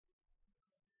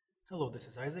Hello, this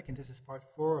is Isaac, and this is part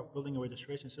 4 of building a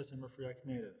registration system of React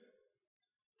Native.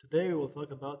 Today we will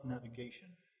talk about navigation.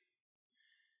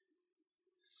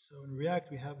 So in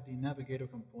React we have the navigator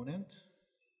component.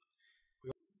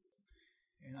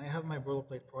 And I have my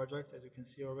boilerplate project, as you can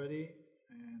see already.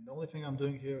 And the only thing I'm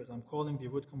doing here is I'm calling the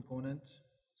root component.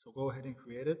 So go ahead and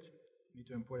create it. You need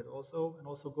to import it also. And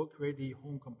also go create the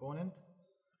home component.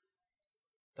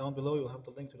 Down below you'll have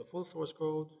the link to the full source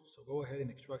code. So go ahead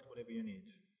and extract whatever you need.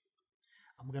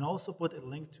 I'm going to also put a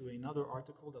link to another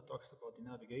article that talks about the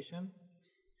navigation.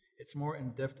 It's more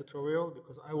in-depth tutorial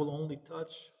because I will only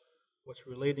touch what's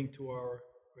relating to our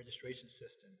registration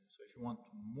system. So if you want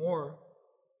more,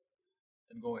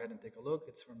 then go ahead and take a look.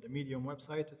 It's from the Medium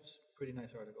website. It's a pretty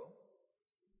nice article.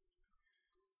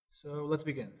 So let's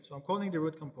begin. So I'm calling the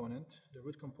root component. The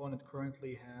root component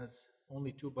currently has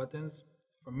only 2 buttons,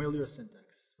 familiar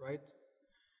syntax, right?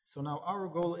 So now our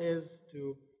goal is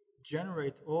to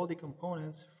generate all the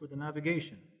components for the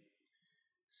navigation.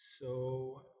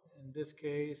 So in this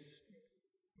case,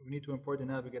 we need to import the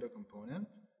navigator component.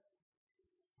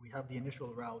 We have the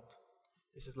initial route.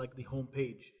 This is like the home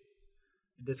page.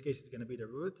 In this case, it's going to be the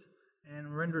root.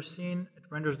 And render scene, it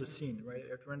renders the scene, right?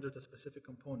 It renders the specific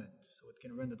component. So it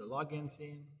can render the login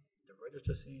scene, the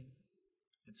register scene,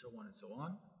 and so on and so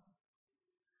on.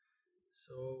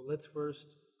 So let's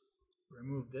first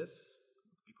remove this,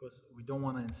 because we don't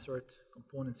want to insert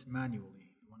components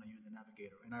manually. We want to use the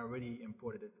navigator, and I already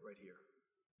imported it right here.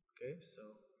 Okay, so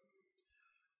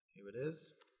here it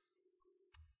is.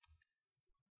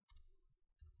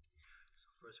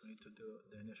 So first we need to do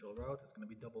the initial route. It's going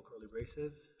to be double curly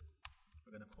braces.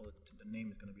 We're going to call it, the name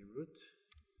is going to be root,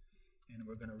 and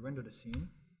we're going to render the scene.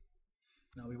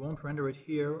 Now we won't render it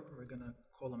here. We're going to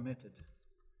call a method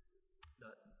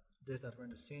that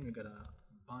render scene. We're going to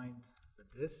bind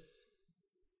this.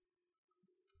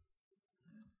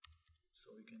 So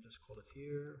we can just call it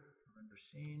here, render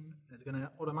scene. It's going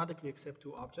to automatically accept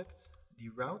 2 objects, the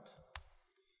route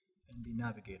and the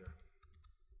navigator.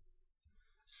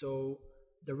 So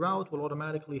the route will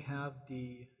automatically have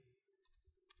the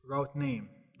route name,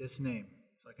 this name.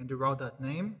 So I can do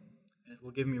route.name, and it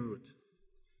will give me root.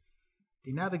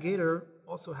 The navigator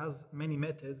also has many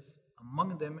methods.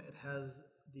 Among them, it has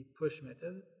the push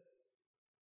method,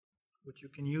 which you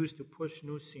can use to push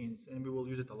new scenes, and we will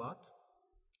use it a lot.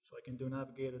 So I can do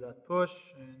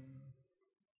navigator.push and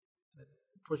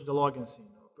push the login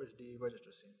scene or push the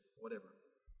register scene, whatever.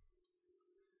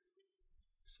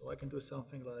 So I can do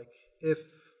something like if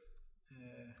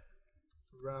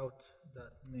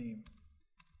route.name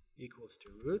equals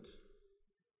to root,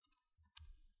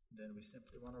 then we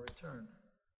simply want to return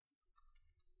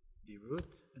the root,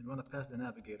 and we want to pass the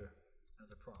navigator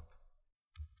as a prop.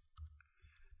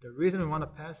 The reason we want to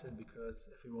pass it, because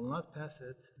if we will not pass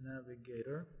it,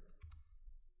 navigator,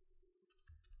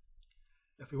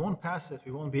 if we won't pass it,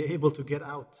 we won't be able to get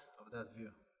out of that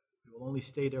view. We will only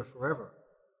stay there forever.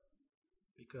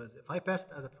 Because if I pass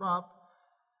it as a prop,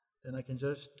 then I can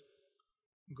just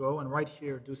go and right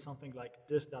here do something like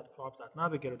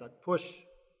this.props.navigator.push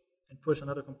and push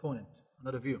another component,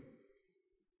 another view.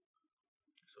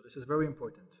 So this is very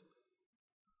important.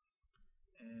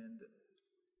 And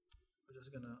we're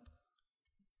just gonna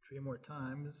 3 more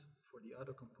times for the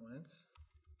other components.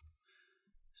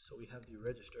 So we have the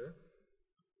register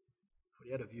for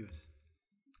the other views.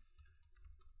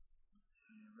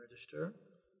 And register,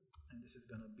 and this is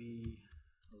gonna be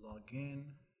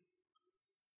login,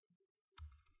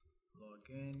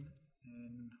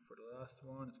 and for the last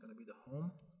one, it's gonna be the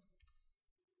home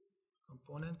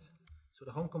component. So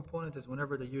the home component is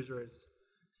whenever the user is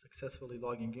successfully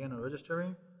logging in or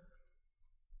registering,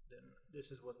 then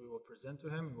this is what we will present to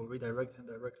him. We'll redirect him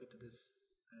directly to this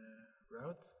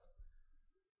route.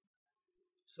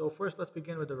 So first, let's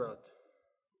begin with the route.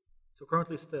 So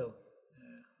currently still,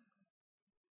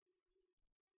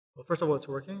 well, first of all, it's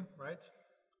working, right?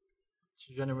 It's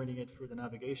generating it through the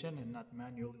navigation and not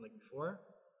manually like before.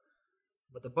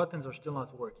 But the buttons are still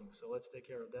not working, so let's take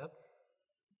care of that.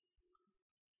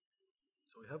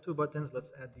 So we have 2 buttons.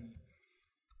 Let's add the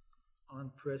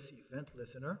onPress event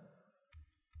listener.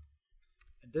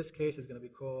 In this case, it's going to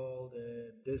be called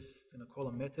this. It's going to call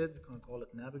a method. It's going to call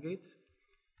it navigate,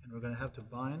 and we're going to have to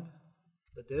bind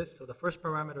the this. So the first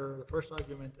parameter, the first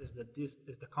argument is that this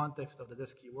is the context of the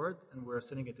this keyword, and we're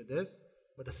sending it to this.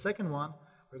 But the second one,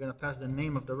 we're going to pass the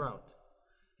name of the route.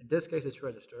 In this case, it's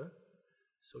register.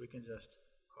 So we can just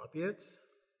copy it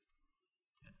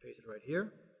and paste it right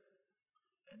here.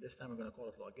 And this time we're going to call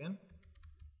it login.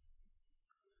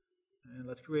 And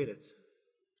let's create it.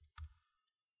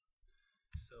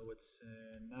 So it's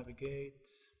navigate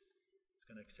It's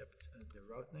going to accept the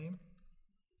route name.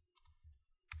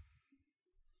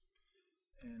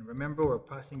 And remember, we're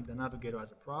passing the navigator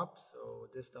as a prop, so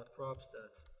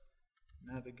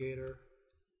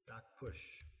this.props.navigator.push.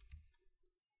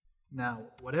 Now,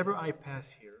 whatever I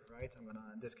pass here, right?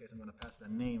 In this case, I'm gonna pass the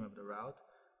name of the route,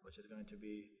 which is going to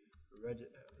be the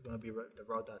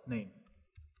route.name.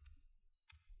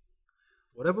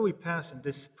 Whatever we pass in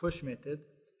this push method,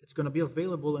 it's gonna be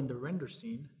available in the render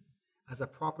scene as a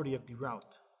property of the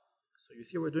route. So you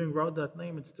see we're doing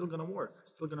route.name, it's still gonna work,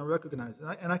 it's still gonna recognize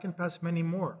it. And I can pass many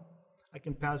more. I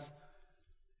can pass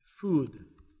food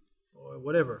or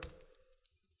whatever.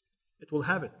 It will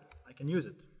have it, I can use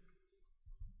it.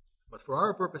 But for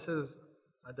our purposes,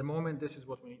 at the moment, this is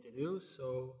what we need to do.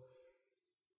 So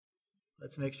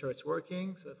let's make sure it's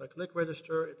working. So if I click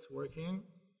register, it's working.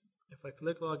 If I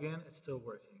click login, it's still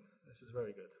working. This is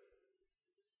very good.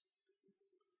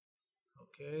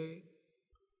 Okay.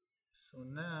 So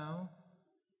now,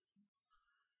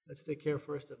 let's take care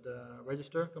first of the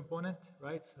register component,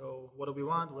 right? So what do we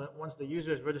want? Once the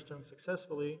user is registering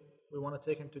successfully, we want to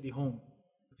take him to the home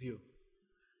view.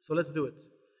 So let's do it.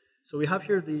 So we have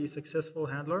here the successful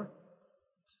handler.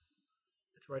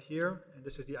 It's right here, and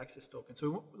this is the access token.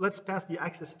 So let's pass the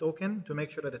access token to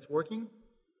make sure that it's working.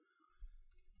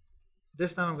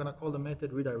 This time I'm going to call the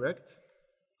method redirect.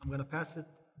 I'm going to pass it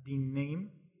the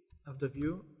name of the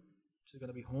view, which is going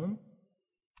to be home,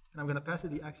 and I'm going to pass it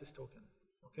the access token,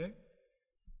 okay?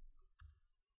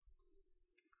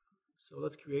 So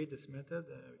let's create this method.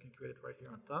 We can create it right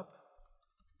here on top.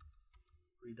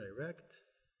 Redirect.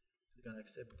 It's going to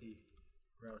accept the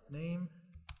route name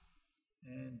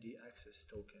and the access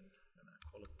token. I'm going to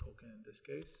call it token in this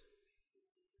case.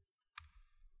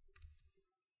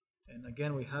 And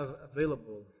again, we have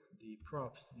available the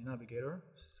props, the navigator.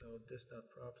 So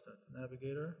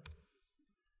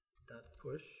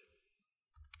this.props.navigator.push.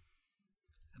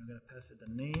 And I'm going to pass it the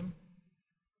name,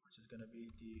 which is going to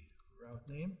be the route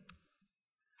name.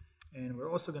 And we're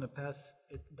also going to pass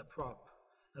it the prop.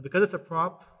 Now, because it's a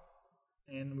prop,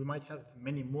 and we might have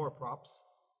many more props,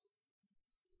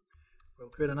 we'll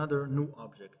create another new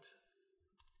object.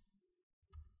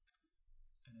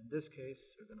 And in this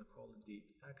case, we're going to call it the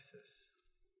access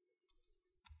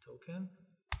token.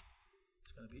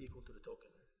 It's going to be equal to the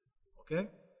token. Okay?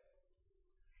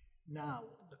 Now,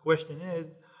 the question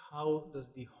is, how does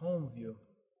the home view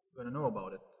going to know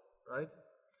about it, right?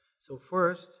 So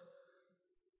first,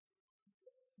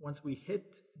 once we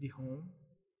hit the home,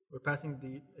 we're passing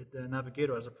the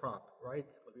navigator as a prop, right?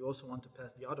 But we also want to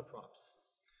pass the other props.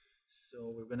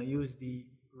 So we're going to use the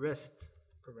rest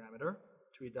parameter,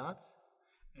 3 dots,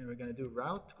 and we're going to do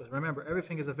route, because remember,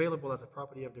 everything is available as a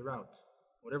property of the route.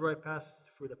 Whatever I pass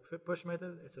through the push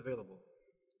method, it's available.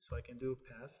 So I can do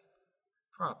pass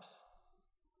props.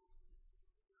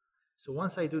 So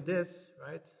once I do this,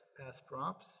 right, pass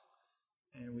props,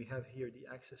 and we have here the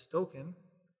access token,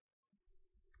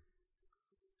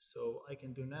 so I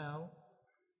can do now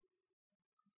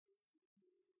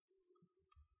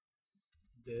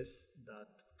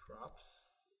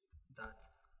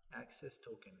this.props.access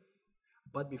token.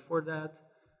 But before that,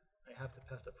 I have to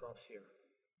pass the props here.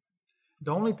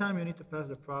 The only time you need to pass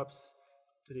the props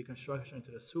to the constructor,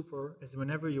 to the super, is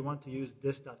whenever you want to use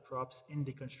this.props in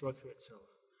the constructor itself.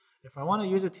 If I want to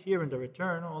use it here in the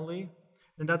return only,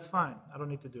 then that's fine. I don't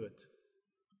need to do it.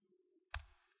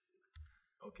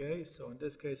 Okay, so in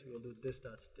this case, we will do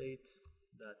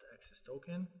this.state.access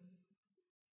token.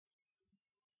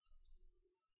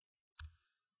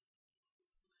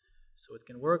 So it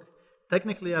can work.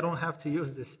 Technically, I don't have to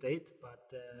use this state,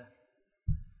 but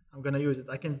I'm going to use it.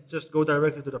 I can just go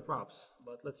directly to the props,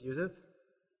 but let's use it.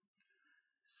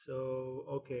 So,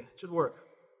 okay, it should work.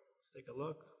 Let's take a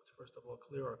look. Let's first of all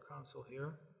clear our console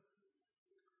here.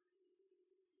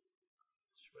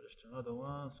 Let's register another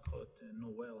one. Let's call it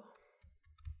Noel.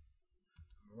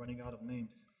 I'm running out of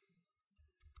names.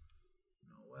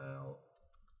 Noel.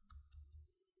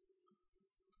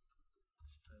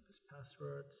 Let's type this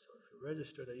password. So if you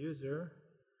register the user,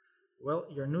 well,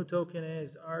 your new token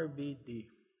is RBD.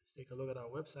 Let's take a look at our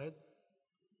website.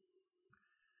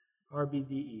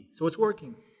 RBDE. So it's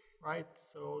working, right?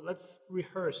 So let's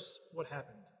rehearse what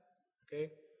happened,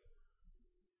 okay?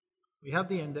 We have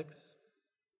the index.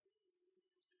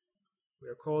 We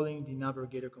are calling the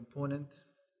navigator component,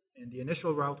 and the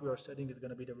initial route we are setting is going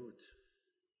to be the route.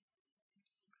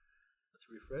 Let's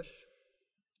refresh.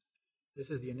 This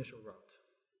is the initial route.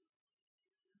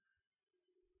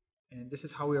 And this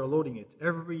is how we are loading it.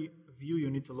 Every view you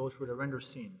need to load for the render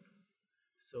scene.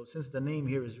 So since the name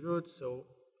here is root, so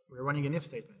we're running an if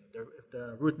statement. If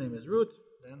the root name is root,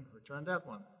 then return that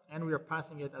one. and we are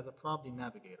passing it as a prop, the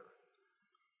navigator.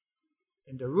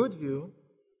 In the root view,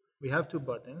 we have two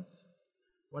buttons.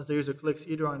 Once the user clicks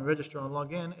either on register or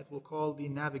log in, it will call the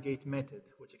navigate method,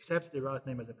 which accepts the route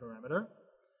name as a parameter,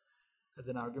 as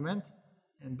an argument.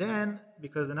 And then,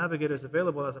 because the navigator is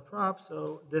available as a prop,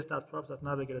 so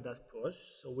this.props.navigator.push.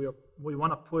 So we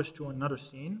want to push to another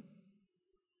scene.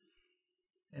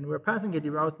 And we're passing it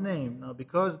the route name. Now,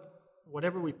 because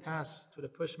whatever we pass to the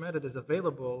push method is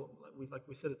available, like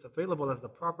we said, it's available as the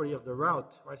property of the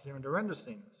route right here in the render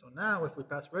scene. So now, if we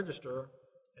pass register,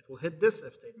 it will hit this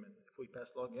if statement. If we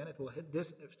pass login, it will hit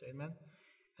this if statement,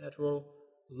 and it will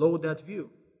load that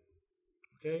view.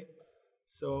 Okay?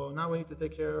 So now we need to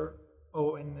take care.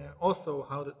 Oh, and also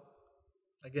how did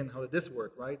this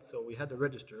work, right? So we had the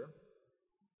register.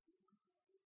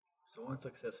 So once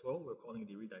successful, we're calling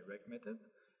the redirect method,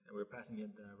 and we're passing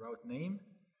it the route name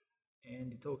and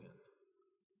the token.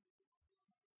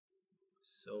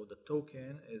 So the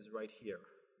token is right here.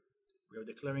 We are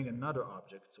declaring another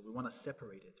object, so we want to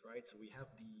separate it, right? So we have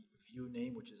the view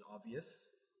name, which is obvious,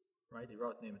 right? The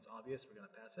route name is obvious, we're going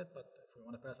to pass it, but if we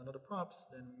want to pass another props,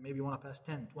 then maybe we want to pass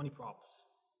 10, 20 props.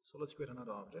 So let's create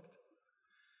another object.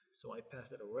 So I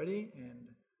passed it already, and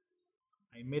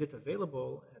I made it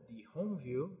available at the home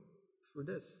view through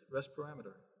this rest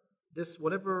parameter. This, no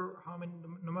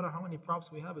matter how many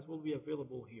props we have, it will be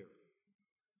available here.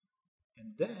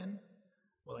 And then,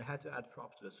 well, I had to add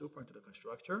props to the super and to the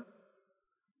constructor.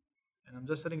 And I'm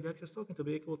just setting the access token to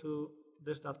be equal to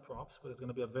this.props, because it's going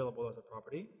to be available as a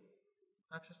property,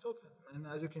 access token. And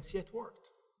as you can see, it worked,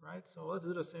 right? So let's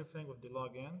do the same thing with the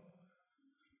login.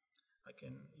 I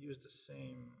can use the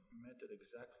same method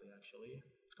exactly, actually.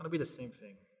 It's going to be the same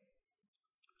thing.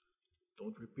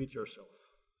 Don't repeat yourself.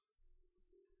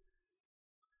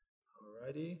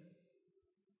 Alrighty.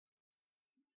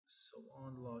 So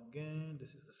on login,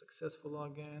 this is the successful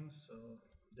login. So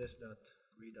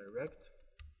this.redirect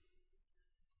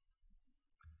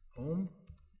home,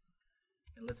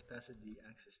 and let's pass it the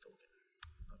access token.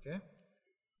 Okay.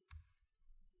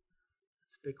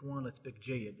 Let's pick one. Let's pick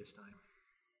J at this time.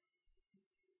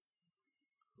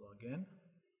 Log in.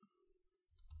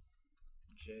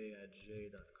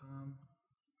 j@j.com.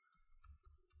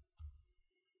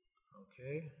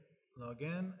 Okay. Log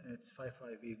in. It's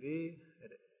 55EV.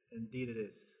 Indeed it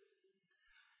is.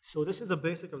 So this is the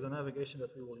basic of the navigation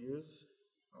that we will use.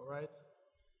 All right.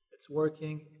 It's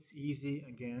working. It's easy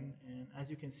again. And as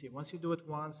you can see, once you do it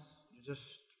once, you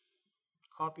just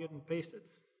copy it and paste it.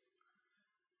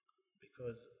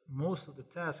 Because most of the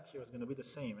task here is going to be the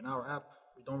same. In our app,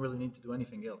 we don't really need to do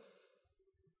anything else.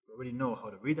 We already know how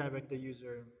to redirect the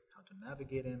user, how to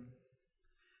navigate him.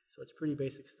 So it's pretty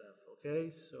basic stuff, okay?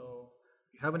 So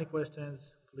if you have any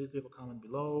questions, please leave a comment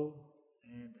below,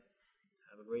 and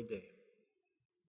have a great day.